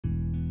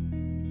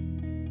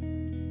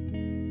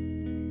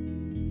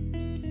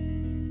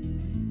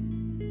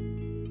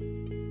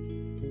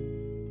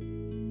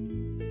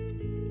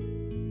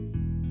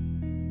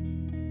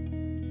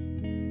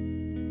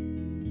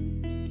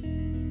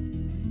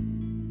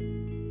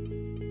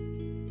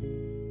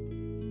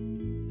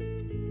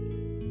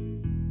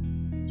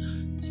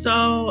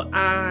So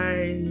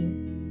I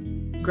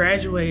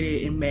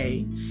graduated in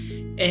May,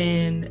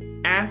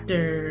 and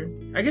after,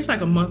 I guess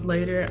like a month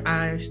later,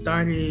 I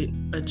started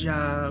a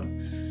job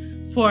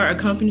for a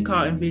company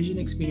called Envision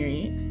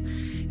Experience.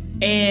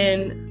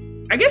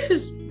 And I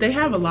guess they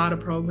have a lot of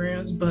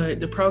programs,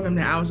 but the program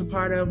that I was a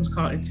part of was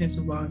called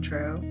Intensive Law and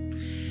Trial.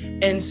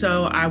 And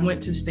so I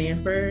went to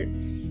Stanford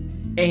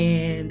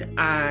and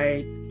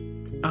I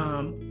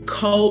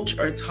coach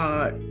or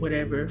taught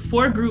whatever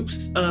 4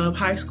 groups of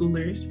high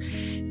schoolers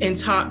and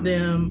taught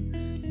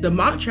them the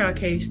mock trial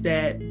case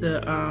that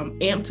the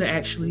AMTA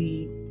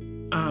actually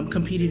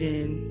competed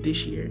in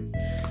this year.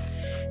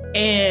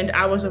 And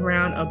I was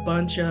around a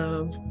bunch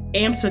of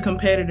AMTA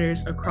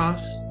competitors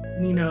across,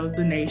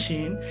 the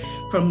nation,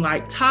 from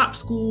like top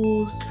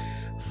schools,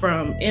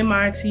 from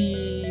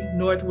MIT,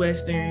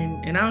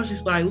 Northwestern, and I was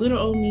just like, little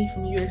old me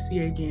from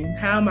USC Aiken,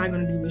 how am I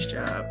going to do this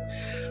job?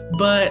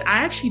 But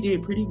I actually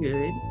did pretty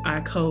good. I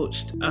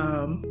coached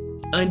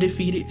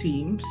undefeated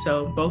teams,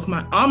 so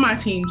all my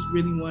teams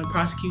really won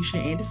prosecution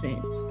and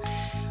defense,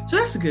 so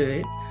that's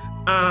good.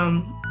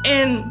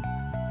 And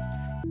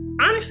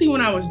honestly,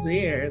 when I was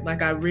there,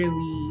 like, I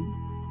really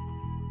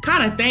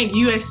kind of thank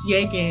USC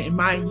Aiken and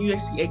my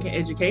USC Aiken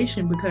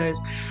education, because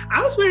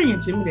I was very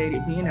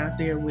intimidated being out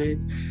there with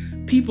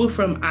people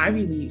from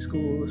Ivy League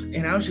schools.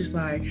 And I was just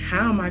like,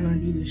 how am I going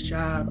to do this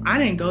job? I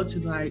didn't go to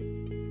like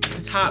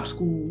the top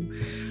school,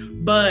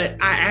 but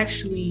my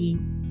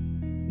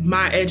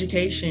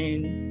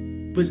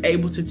education was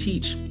able to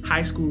teach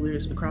high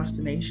schoolers across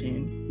the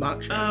nation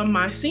mock trial.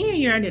 My senior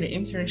year, I did an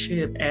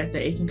internship at the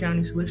Aiken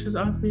County Solicitor's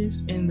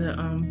Office in the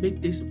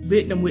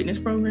Victim Witness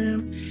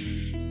Program.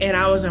 And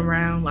I was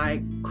around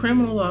like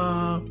criminal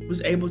law,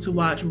 was able to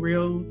watch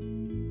real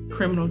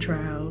criminal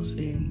trials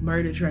and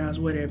murder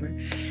trials, whatever.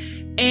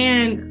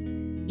 And,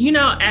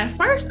 at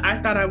first I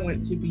thought I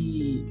wanted to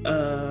be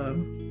a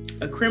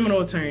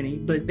criminal attorney,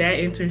 but that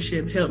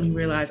internship helped me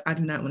realize I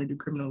do not want to do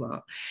criminal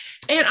law.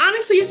 And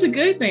honestly, it's a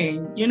good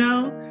thing,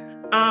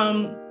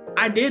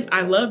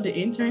 I loved the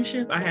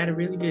internship. I had a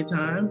really good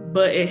time,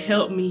 but it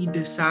helped me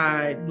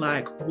decide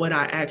like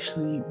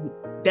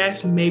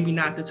that's maybe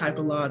not the type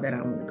of law that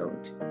I want to go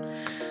into.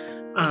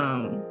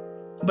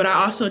 But I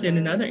also did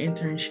another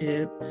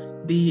internship,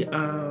 the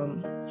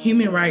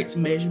Human Rights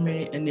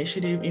Measurement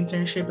Initiative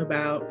internship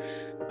about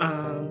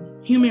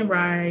human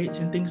rights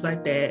and things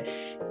like that.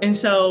 And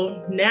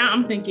so now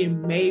I'm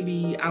thinking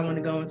maybe I want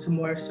to go into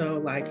more so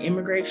like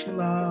immigration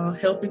law,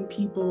 helping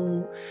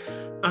people.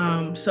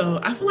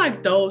 So I feel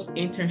like those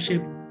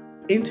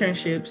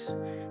internships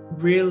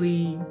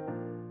really,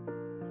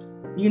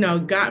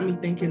 got me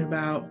thinking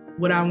about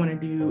what I want to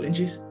do, and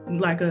just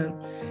like a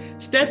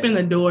step in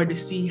the door to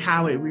see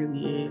how it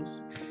really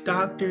is.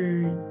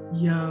 Dr.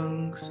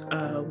 Young's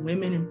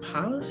Women in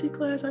Policy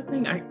class, I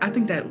think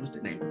that was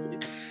the name of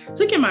it.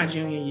 Took in my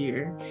junior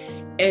year,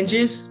 and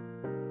there's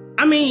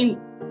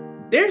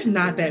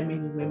not that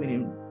many women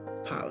in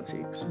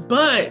politics,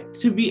 but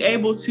to be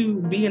able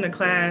to be in a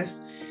class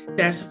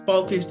that's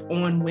focused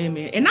on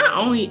women, and not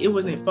only it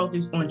wasn't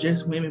focused on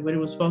just women, but it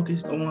was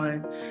focused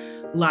on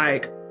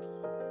like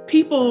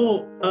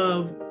people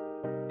of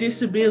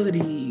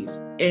disabilities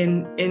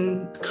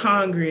in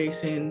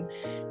Congress and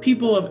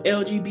people of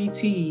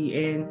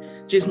LGBT, and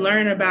just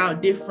learn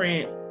about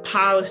different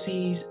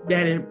policies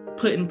that are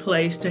put in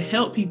place to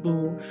help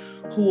people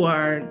who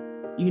are,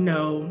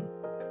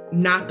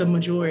 not the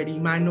minority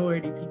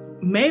people.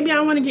 Maybe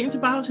I want to get into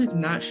politics,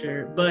 not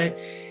sure, but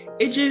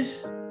it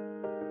just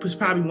was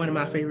probably one of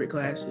my favorite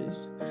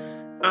classes.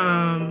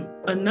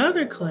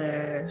 Another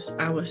class,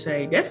 I would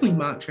say definitely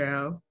mock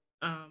trial.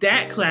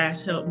 That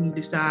class helped me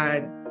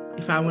decide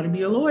if I want to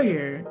be a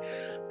lawyer,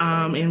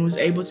 and was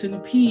able to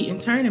compete in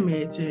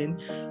tournaments and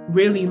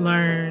really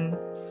learn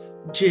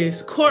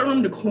just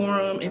courtroom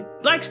decorum, and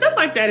like stuff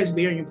like that is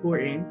very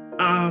important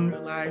in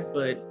real life.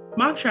 But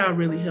mock trial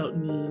really helped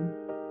me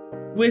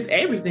with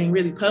everything,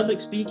 really: public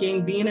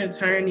speaking, being an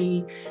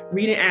attorney,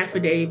 reading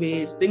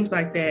affidavits, things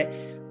like that.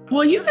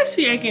 Well,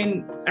 USC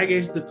Aiken, I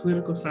guess the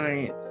political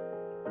science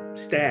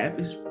staff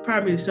is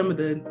probably some of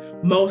the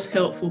most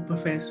helpful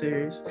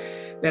professors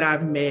that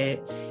I've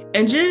met.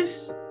 And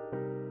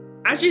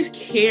I just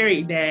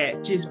carried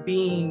that, just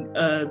being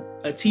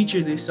a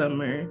teacher this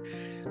summer.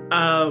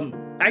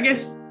 I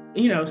guess,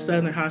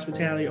 Southern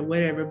hospitality or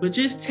whatever, but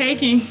just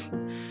taking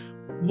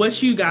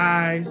what you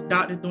guys,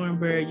 Dr.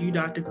 Thornburg, you,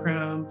 Dr.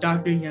 Crum,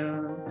 Dr.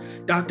 Young,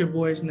 Dr.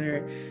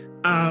 Boisner,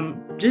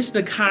 just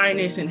the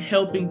kindness and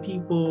helping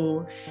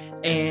people,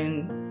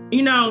 and,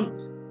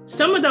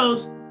 some of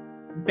those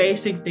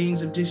basic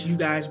things of just you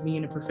guys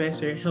being a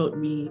professor helped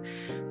me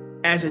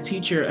as a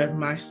teacher of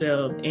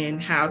myself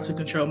and how to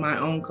control my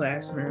own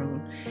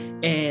classroom.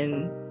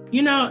 And,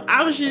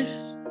 I was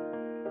just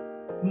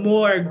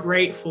more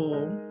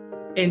grateful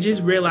and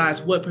just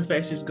realized what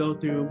professors go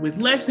through with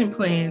lesson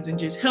plans and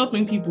just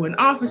helping people in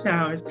office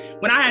hours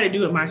when I had to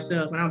do it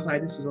myself. And I was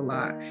like, this is a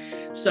lot.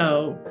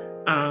 So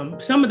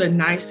some of the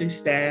nicest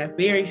staff,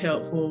 very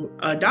helpful.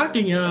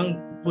 Dr.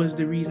 Young was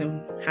the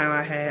reason how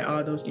I had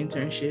all those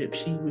internships.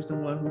 She was the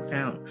one who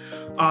found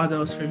all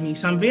those for me.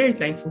 So I'm very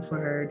thankful for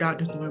her.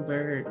 Dr.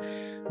 Thornburg,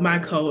 my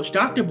coach,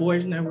 Dr.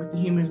 Boisner with the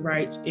Human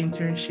Rights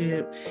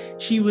Internship.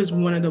 She was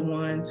one of the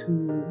ones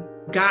who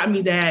got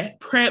me that,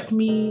 prepped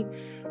me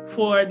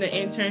for the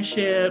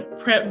internship,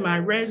 prepped my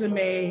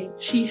resume.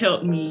 She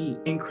helped me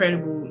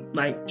incredible,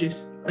 like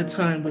just a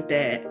ton with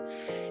that.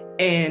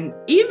 And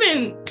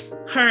even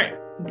her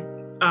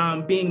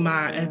being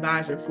my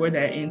advisor for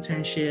that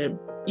internship,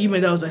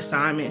 even those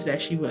assignments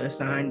that she would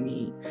assign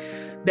me,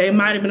 they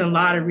might have been a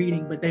lot of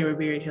reading, but they were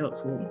very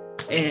helpful.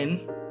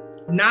 And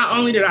not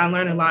only did I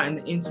learn a lot in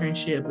the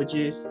internship, but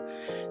just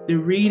the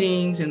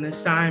readings and the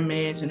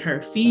assignments and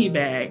her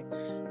feedback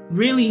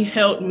really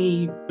helped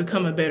me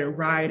become a better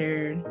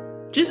writer,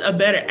 just a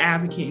better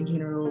advocate in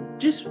general,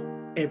 just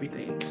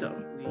everything.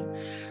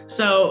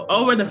 So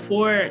over the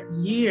 4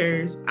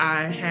 years,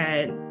 I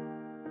had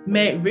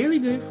met really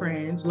good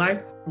friends,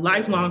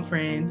 lifelong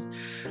friends.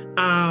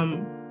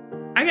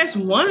 I guess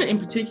one in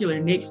particular,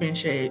 Nick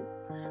Finchett,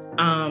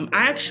 I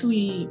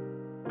actually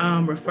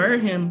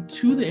referred him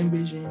to the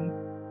Envision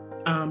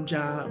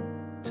job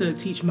to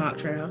teach mock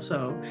trial.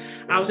 So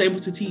I was able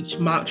to teach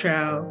mock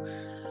trial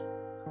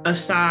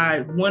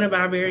aside one of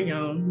our very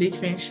own, Nick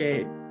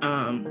Finchett.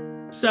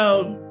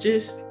 So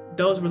just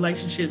those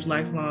relationships,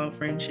 lifelong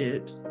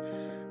friendships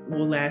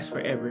will last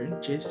forever.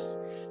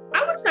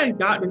 I would say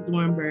Dr.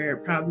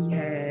 Thornburg probably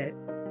had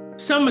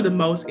some of the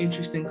most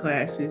interesting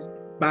classes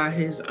by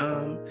his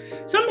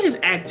some of his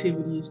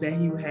activities that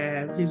he would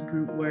have, his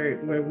group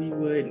work where we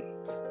would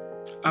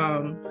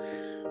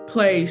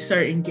play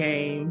certain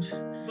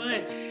games.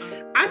 But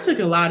I took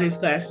a lot of his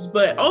classes,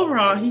 but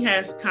overall he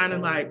has kind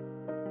of like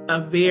a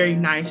very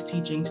nice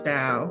teaching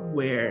style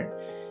where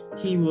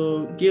he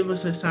will give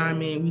us an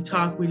assignment, we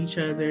talk with each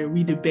other,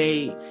 we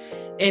debate,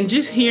 and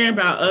just hearing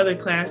about other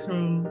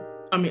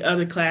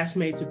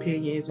classmates'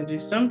 opinions, and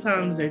just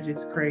sometimes they're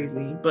just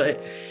crazy.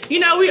 But,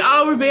 we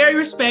all were very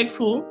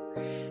respectful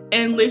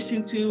and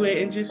listened to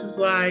it and just was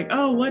like,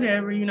 oh,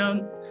 whatever,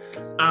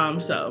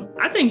 So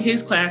I think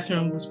his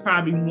classroom was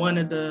probably one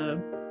of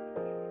the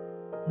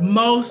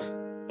most,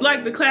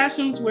 like the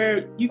classrooms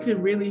where you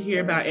could really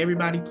hear about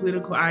everybody's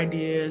political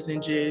ideas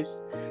and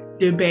just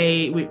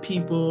debate with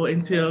people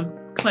until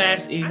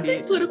class ended. I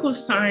think political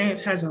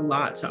science has a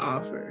lot to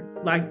offer.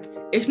 Like,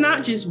 it's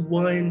not just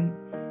one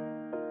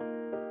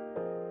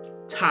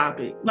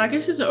topic. Like,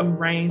 it's just a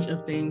range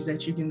of things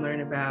that you can learn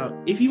about.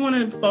 If you want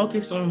to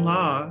focus on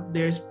law,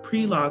 there's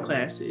pre-law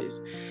classes.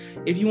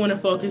 If you want to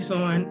focus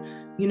on,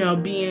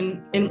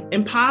 being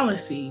in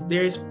policy,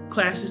 there's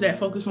classes that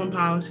focus on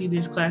policy.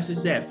 There's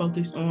classes that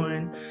focus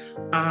on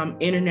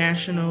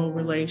international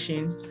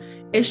relations.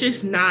 It's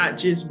just not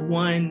just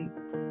one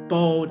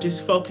bowl,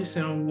 just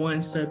focusing on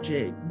one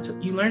subject.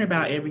 You learn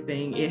about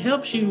everything. It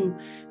helps you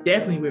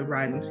definitely with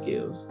writing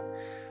skills.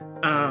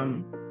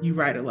 You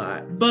write a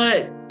lot,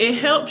 but it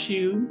helps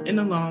you in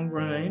the long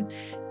run,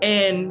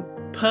 and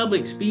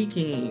public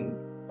speaking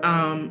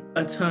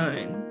a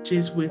ton,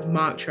 just with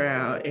mock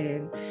trial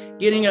and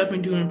getting up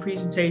and doing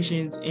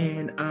presentations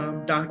in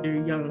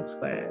Dr. Young's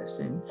class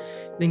and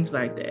things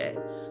like that.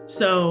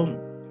 So,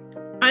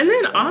 and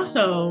then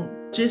also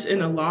just in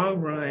the long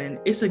run,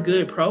 it's a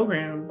good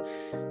program.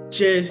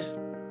 Just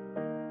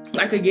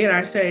like, again,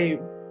 I say,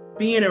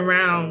 being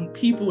around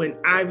people in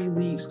Ivy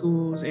League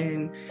schools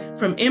and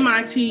from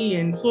MIT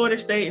and Florida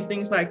State and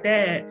things like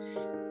that.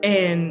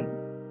 And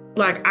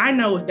like, I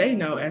know what they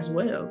know as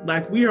well.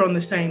 Like, we're on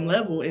the same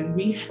level and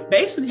we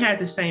basically had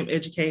the same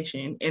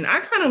education. And I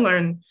kind of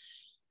learned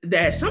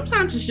that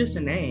sometimes it's just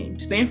a name.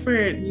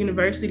 Stanford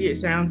University, it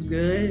sounds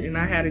good and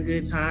I had a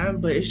good time,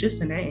 but it's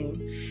just a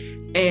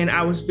name. And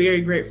I was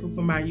very grateful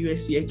for my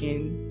USC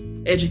Aiken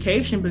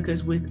education,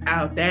 because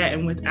without that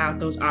and without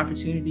those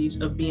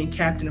opportunities of being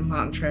captain of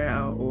mock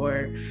trial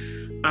or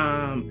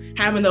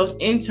having those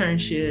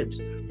internships,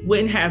 I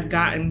wouldn't have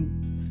gotten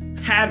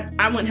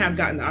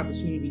the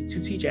opportunity to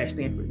teach at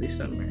Stanford this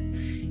summer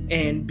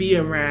and be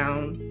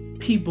around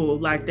people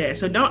like that.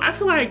 So I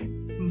feel like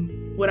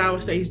what I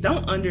would say is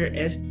don't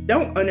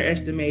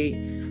underestimate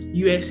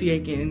USC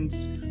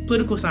Aiken's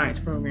political science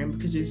program,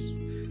 because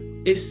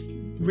it's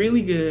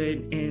really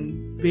good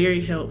and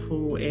very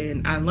helpful,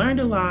 and I learned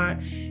a lot,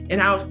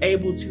 and I was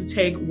able to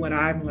take what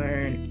I've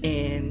learned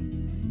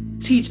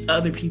and teach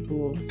other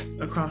people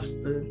across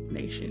the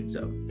nation.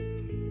 So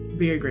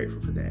very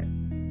grateful for that.